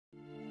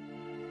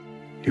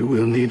You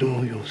will need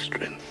all your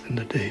strength in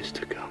the days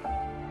to come.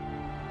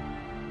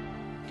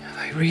 Have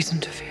I reason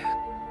to fear?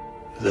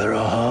 There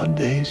are hard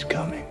days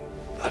coming,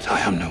 but I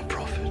am no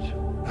prophet.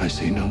 I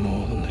see no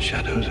more than the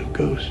shadows of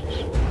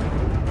ghosts.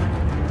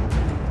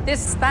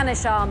 This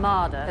Spanish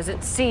armada is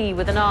at sea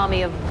with an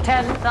army of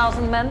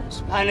 10,000 men.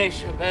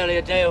 Spanish are barely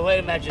a day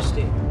away,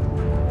 Majesty.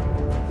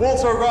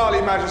 Walter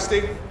Raleigh,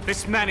 Majesty.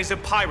 This man is a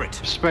pirate.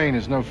 Spain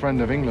is no friend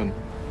of England.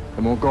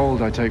 The more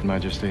gold I take,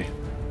 Majesty,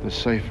 the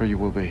safer you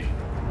will be.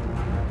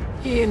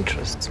 He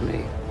interests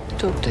me.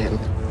 Talk to him.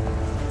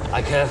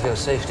 I care for your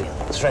safety.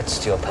 Threats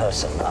to your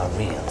person are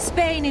real.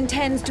 Spain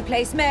intends to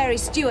place Mary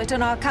Stuart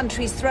on our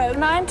country's throne.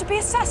 And I am to be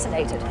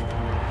assassinated.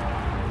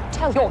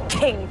 Tell your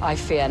king. I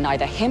fear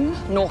neither him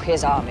nor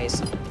his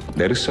armies.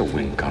 There is a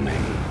wind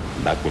coming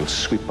that will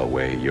sweep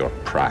away your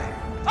pride.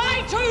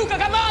 I too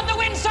can command the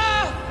wind, sir!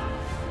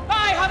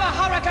 I have a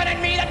hurricane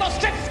in me that will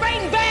strip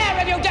Spain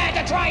bare if you dare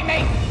to try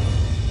me!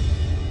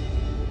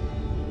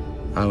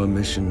 Our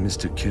mission is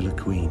to kill a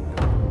queen.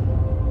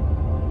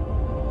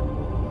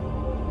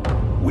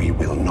 We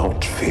will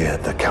not fear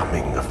the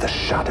coming of the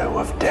shadow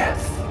of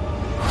death.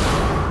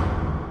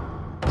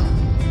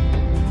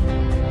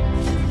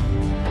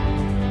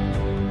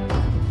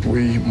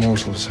 We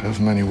mortals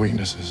have many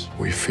weaknesses.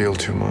 We feel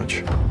too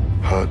much,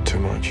 hurt too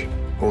much.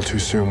 All too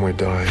soon we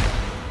die.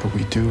 But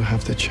we do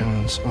have the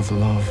chance of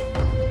love.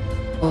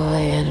 Oh,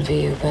 I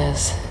envy you,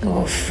 Bess.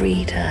 You're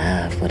free to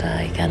have what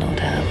I cannot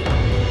have.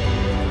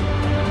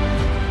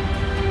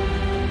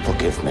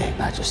 Forgive me,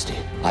 Majesty.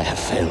 I have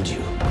failed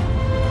you.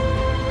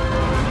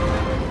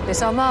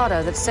 This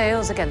armada that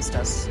sails against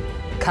us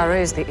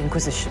carries the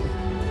Inquisition.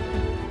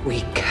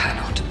 We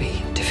cannot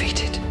be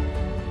defeated.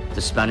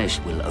 The Spanish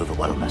will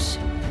overwhelm us.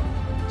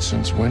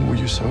 Since when were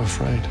you so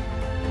afraid?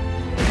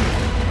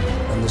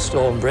 When the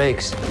storm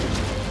breaks,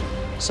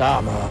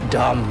 some are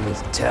dumb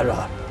with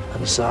terror,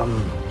 and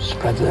some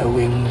spread their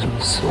wings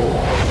and soar.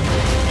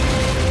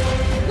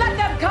 Let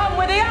them come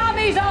with the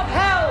armies of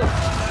hell!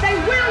 They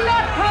will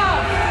not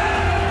come!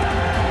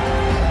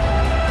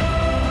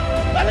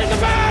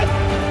 Elizabeth!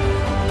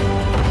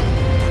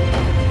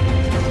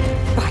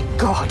 By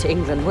God,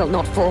 England will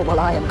not fall while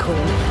I am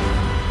queen.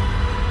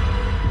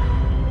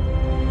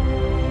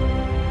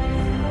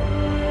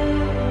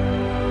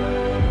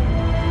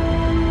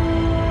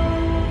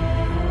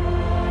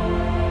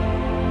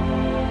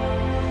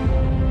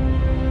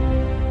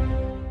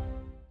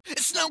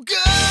 It's no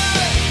good.